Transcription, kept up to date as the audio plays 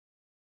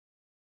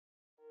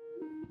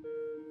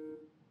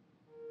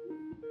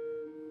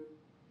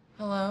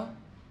Hello?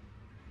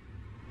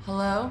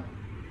 Hello?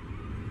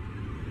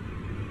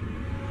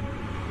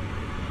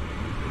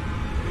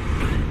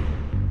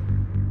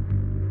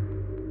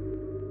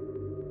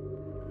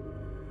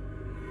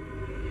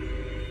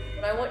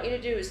 What I want you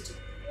to do is to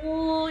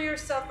pull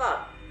yourself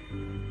up.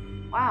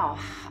 Wow.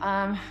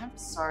 I'm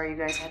sorry you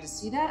guys had to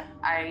see that.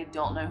 I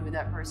don't know who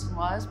that person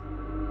was.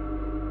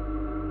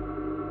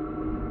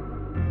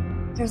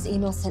 There's an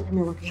email sent from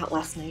your workout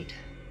last night.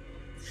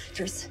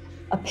 There's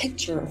a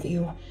picture of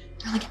you.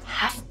 You're like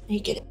half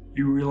naked.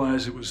 You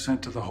realize it was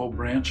sent to the whole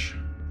branch?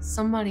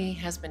 Somebody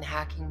has been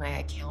hacking my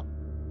account.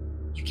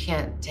 You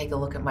can't take a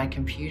look at my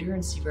computer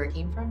and see where it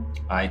came from?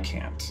 I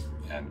can't,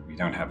 and we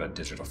don't have a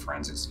digital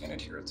forensics unit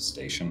here at the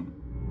station.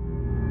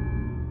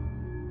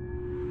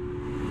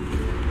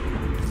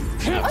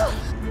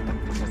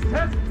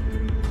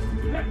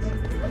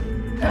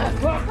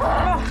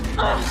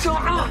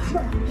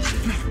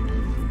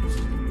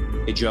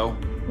 Hey, Joe,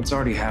 what's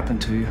already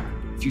happened to you?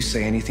 If you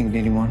say anything to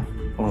anyone,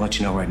 I want to let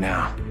you know right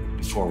now,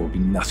 before will be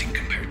nothing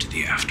compared to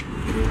the after.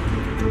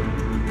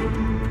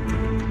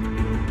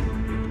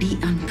 Be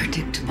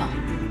unpredictable.